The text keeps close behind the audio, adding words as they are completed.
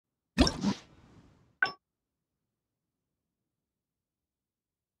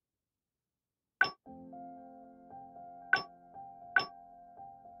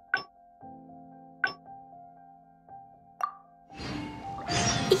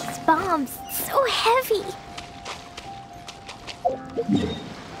bombs, so heavy.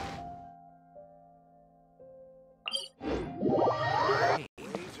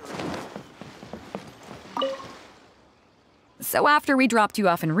 So after we dropped you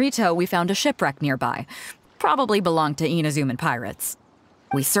off in Rito, we found a shipwreck nearby. Probably belonged to Inazuma pirates.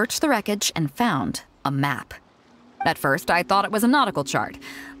 We searched the wreckage and found a map. At first, I thought it was a nautical chart.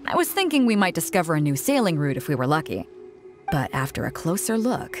 I was thinking we might discover a new sailing route if we were lucky. But after a closer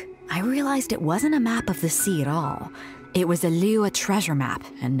look, I realized it wasn't a map of the sea at all. It was a Liyue treasure map,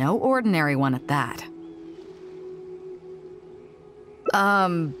 and no ordinary one at that.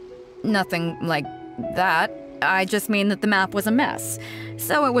 Nothing like that. I just mean that the map was a mess.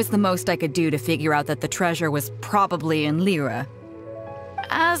 So it was the most I could do to figure out that the treasure was probably in Liyue.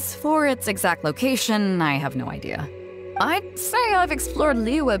 As for its exact location, I have no idea. I'd say I've explored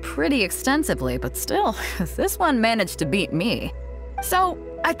Liyue pretty extensively, but still, this one managed to beat me. So,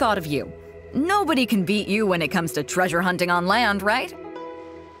 I thought of you. Nobody can beat you when it comes to treasure hunting on land, right?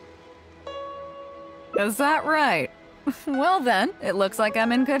 Is that right? Well then, it looks like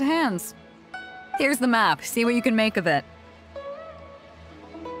I'm in good hands. Here's the map. See what you can make of it.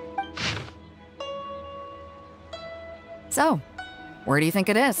 So, where do you think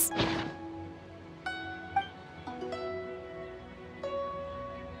it is?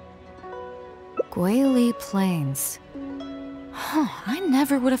 Guili Plains. Huh, I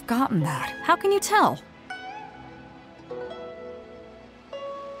never would have gotten that. How can you tell?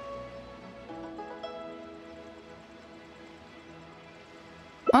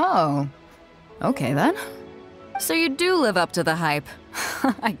 Oh. Okay then. So you do live up to the hype.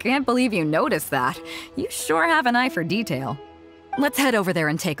 I can't believe you noticed that. You sure have an eye for detail. Let's head over there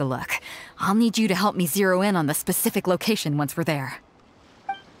and take a look. I'll need you to help me zero in on the specific location once we're there.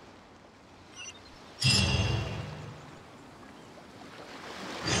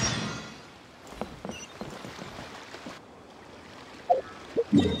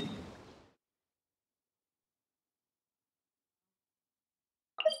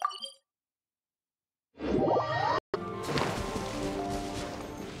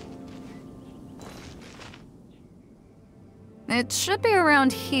 It should be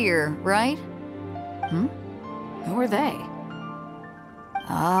around here, right? Who are they?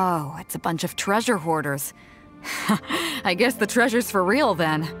 Oh, it's a bunch of treasure hoarders. I guess the treasure's for real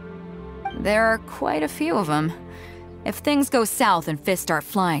then. There are quite a few of them. If things go south and fists start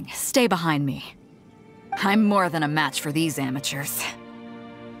flying, stay behind me. I'm more than a match for these amateurs.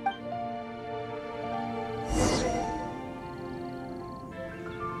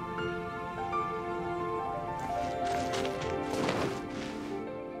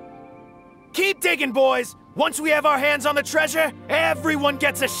 Keep digging, boys! Once we have our hands on the treasure, everyone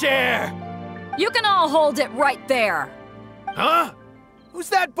gets a share! You can all hold it right there! Huh? Who's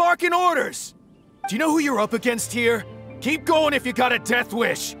that barking orders? Do you know who you're up against here? Keep going if you got a death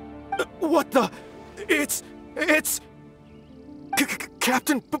wish! What the... It's...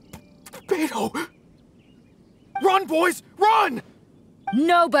 Captain Beidou! Run, boys! Run!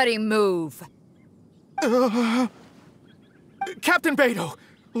 Nobody move! Captain Beidou!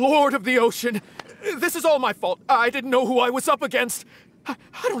 Lord of the Ocean, this is all my fault. I didn't know who I was up against. I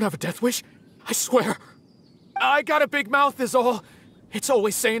don't have a death wish. I swear. I got a big mouth is all. It's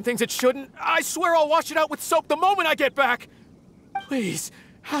always saying things it shouldn't. I swear I'll wash it out with soap the moment I get back. Please,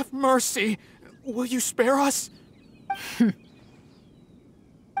 have mercy. Will you spare us?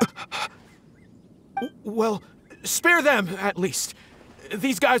 Well, spare them, at least.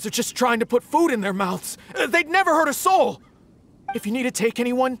 These guys are just trying to put food in their mouths. They'd never hurt a soul. If you need to take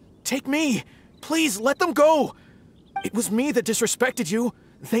anyone, take me. Please, let them go. It was me that disrespected you.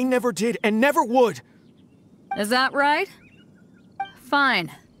 They never did and never would. Is that right?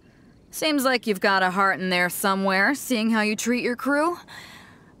 Fine. Seems like you've got a heart in there somewhere, seeing how you treat your crew.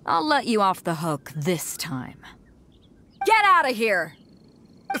 I'll let you off the hook this time. Get out of here!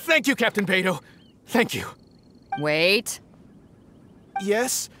 Thank you, Captain Beidou. Thank you. Wait.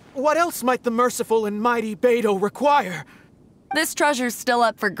 Yes? What else might the merciful and mighty Beidou require? This treasure's still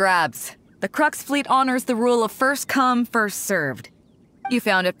up for grabs. The Crux fleet honors the rule of first come, first served. You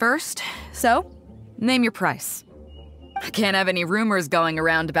found it first, so name your price. I can't have any rumors going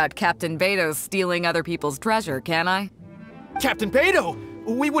around about Captain Beidou stealing other people's treasure, can I? Captain Beidou,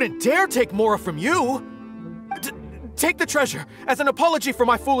 we wouldn't dare take more from you. Take the treasure as an apology for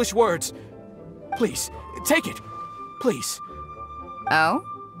my foolish words. Please, take it. Please. Oh?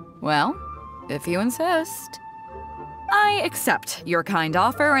 Well, if you insist. I accept your kind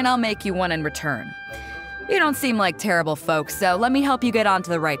offer, and I'll make you one in return. You don't seem like terrible folks, so let me help you get onto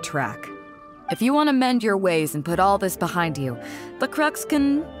the right track. If you want to mend your ways and put all this behind you, the Crux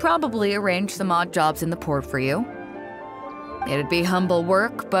can probably arrange some odd jobs in the port for you. It'd be humble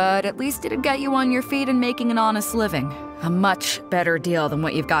work, but at least it'd get you on your feet and making an honest living. A much better deal than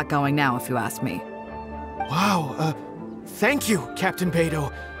what you've got going now, if you ask me. Wow, thank you, Captain Beidou.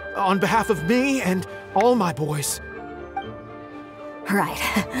 On behalf of me and all my boys. Right,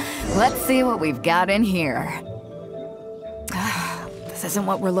 let's see what we've got in here. This isn't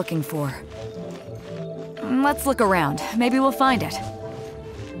what we're looking for. Let's look around. Maybe we'll find it.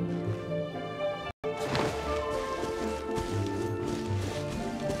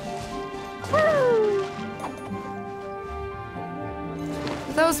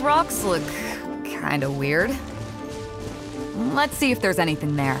 Those rocks look kinda weird. Let's see if there's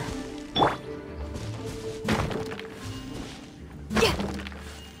anything there.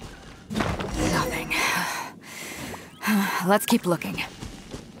 Nothing. Let's keep looking.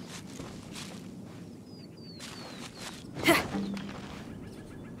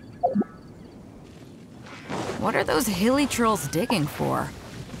 What are those hilly trolls digging for?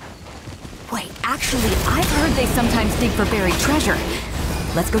 Wait, actually, I've heard they sometimes dig for buried treasure.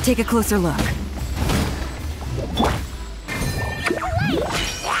 Let's go take a closer look.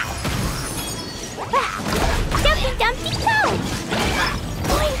 Dumpty Dumpty Go!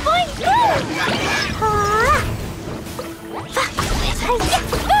 Boing Boing Boom! Yahoo!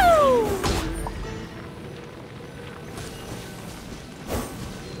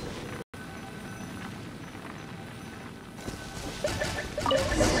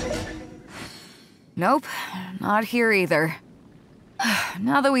 Nope, not here either.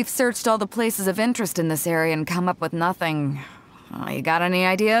 Now that we've searched all the places of interest in this area and come up with nothing, you got any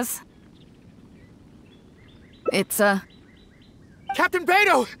ideas? It's, Captain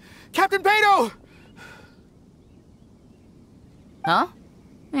Beidou! Captain Beidou! Huh?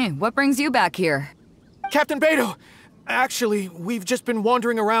 Hey, what brings you back here? Captain Beidou! Actually, we've just been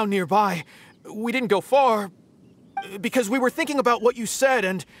wandering around nearby. We didn't go far, because we were thinking about what you said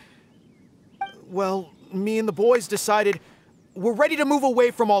and... Well, me and the boys decided we're ready to move away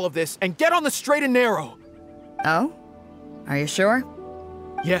from all of this and get on the straight and narrow. Oh? Are you sure?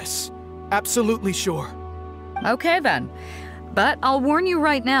 Yes, absolutely sure. Okay then. But I'll warn you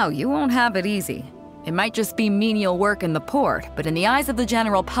right now, you won't have it easy. It might just be menial work in the port, but in the eyes of the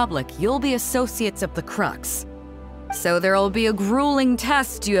general public, you'll be associates of the Crux. So there'll be a grueling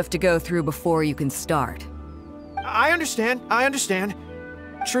test you have to go through before you can start. I understand.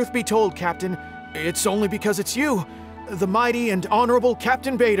 Truth be told, Captain, it's only because it's you, the mighty and honorable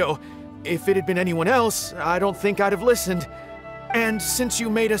Captain Beidou. If it had been anyone else, I don't think I'd have listened. And since you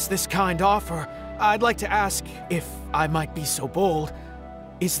made us this kind offer, I'd like to ask, if I might be so bold,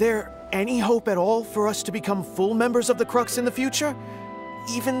 is there any hope at all for us to become full members of the Crux in the future?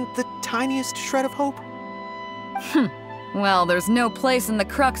 Even the tiniest shred of hope? Well, there's no place in the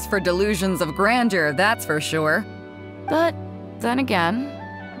Crux for delusions of grandeur, that's for sure. But then again,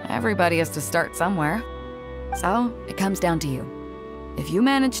 everybody has to start somewhere. So, it comes down to you. If you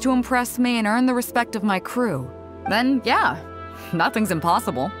manage to impress me and earn the respect of my crew, then yeah, nothing's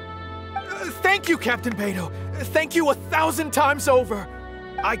impossible. Thank you, Captain Beidou. Thank you 1,000 times over.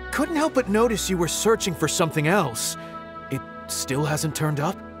 I couldn't help but notice you were searching for something else. It still hasn't turned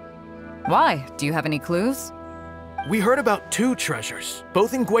up? Why? Do you have any clues? We heard about 2 treasures,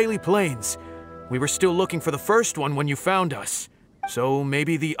 both in Guili Plains. We were still looking for the first one when you found us. So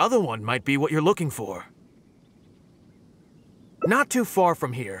maybe the other one might be what you're looking for. Not too far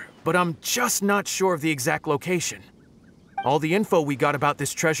from here, but I'm just not sure of the exact location. All the info we got about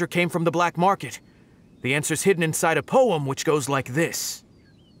this treasure came from the black market. The answer's hidden inside a poem which goes like this.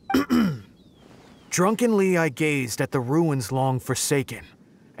 Drunkenly I gazed at the ruins long forsaken,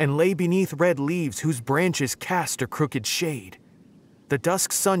 and lay beneath red leaves whose branches cast a crooked shade. The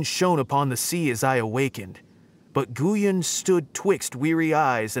dusk sun shone upon the sea as I awakened, but Guiyun stood twixt weary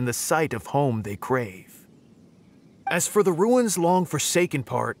eyes and the sight of home they crave. As for the ruins long forsaken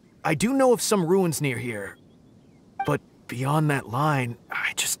part, I do know of some ruins near here. But beyond that line,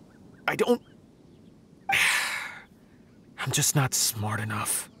 I don't... I'm just not smart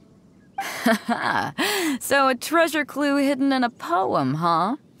enough. So a treasure clue hidden in a poem,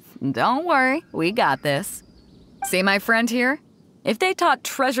 huh? Don't worry, we got this. See my friend here? If they taught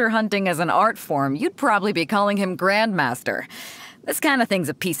treasure hunting as an art form, you'd probably be calling him Grandmaster. This kind of thing's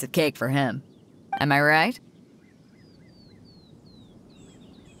a piece of cake for him. Am I right?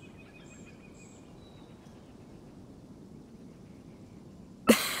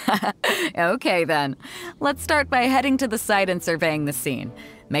 Okay then. Let's start by heading to the site and surveying the scene.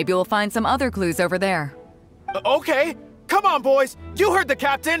 Maybe we'll find some other clues over there. Okay, come on boys, you heard the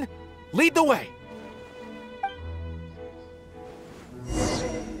captain! Lead the way!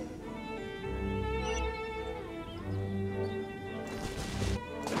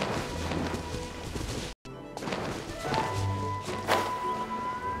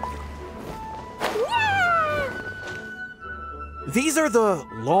 These are the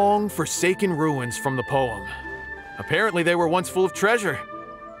long, forsaken ruins from the poem. Apparently they were once full of treasure.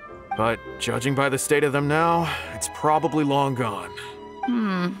 But judging by the state of them now, it's probably long gone.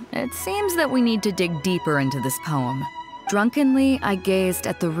 It seems that we need to dig deeper into this poem. Drunkenly, I gazed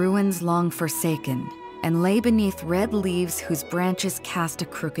at the ruins long forsaken, and lay beneath red leaves whose branches cast a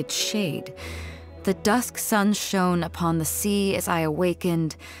crooked shade. The dusk sun shone upon the sea as I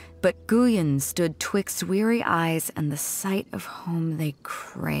awakened, but Guilin stood twixt weary eyes and the sight of home they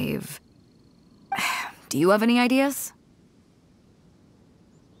crave. Do you have any ideas?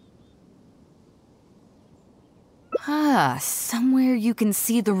 Somewhere you can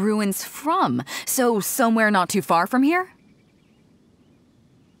see the ruins from. So somewhere not too far from here?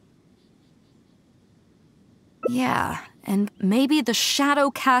 Yeah, and maybe the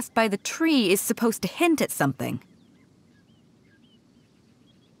shadow cast by the tree is supposed to hint at something.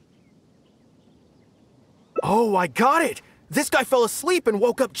 Oh, I got it! This guy fell asleep and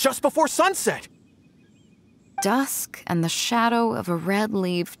woke up just before sunset! Dusk and the shadow of a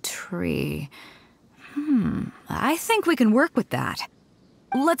red-leaved tree. I think we can work with that.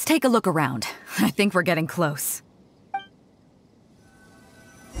 Let's take a look around. I think we're getting close.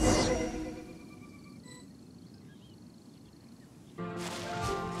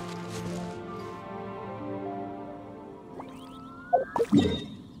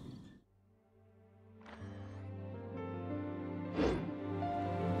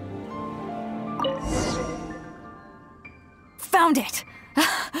 Found it!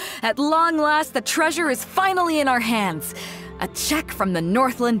 At long last, the treasure is finally in our hands. A check from the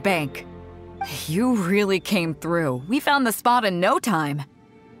Northland Bank. You really came through. We found the spot in no time.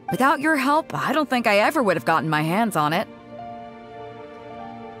 Without your help, I don't think I ever would have gotten my hands on it.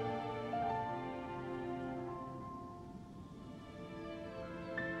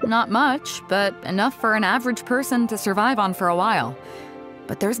 Not much, but enough for an average person to survive on for a while.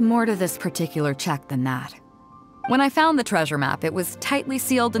 But there's more to this particular check than that. When I found the treasure map, it was tightly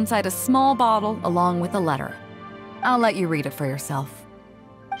sealed inside a small bottle along with a letter. I'll let you read it for yourself.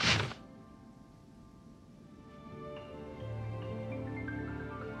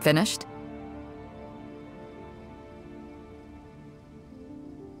 Finished?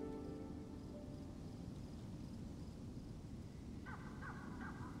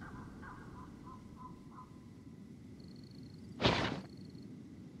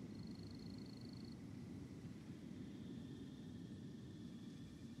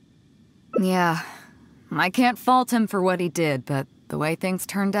 Yeah, I can't fault him for what he did, but the way things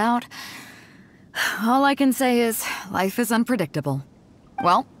turned out, all I can say is life is unpredictable.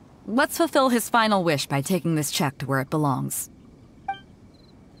 Well, let's fulfill his final wish by taking this check to where it belongs.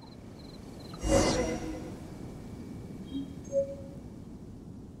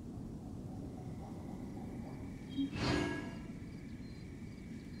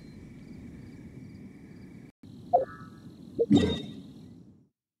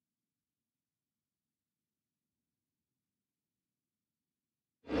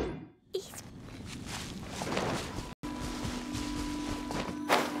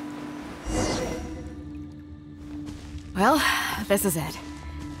 Well, this is it.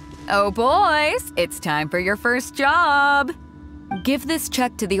 Oh boys, it's time for your first job. Give this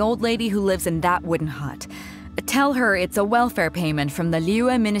check to the old lady who lives in that wooden hut. Tell her it's a welfare payment from the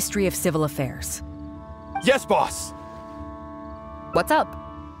Liyue Ministry of Civil Affairs. Yes, boss! What's up?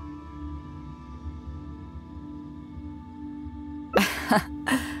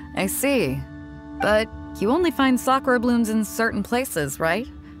 I see. But you only find Sakura blooms in certain places, right?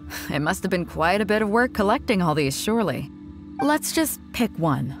 It must have been quite a bit of work collecting all these, surely. Let's just pick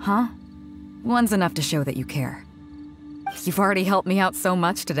one, huh? One's enough to show that you care. You've already helped me out so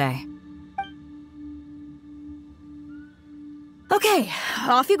much today. Okay,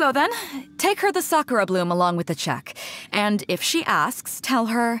 off you go then. Take her the Sakura bloom along with the check. And if she asks, tell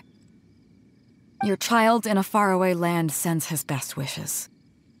her, your child in a faraway land sends his best wishes.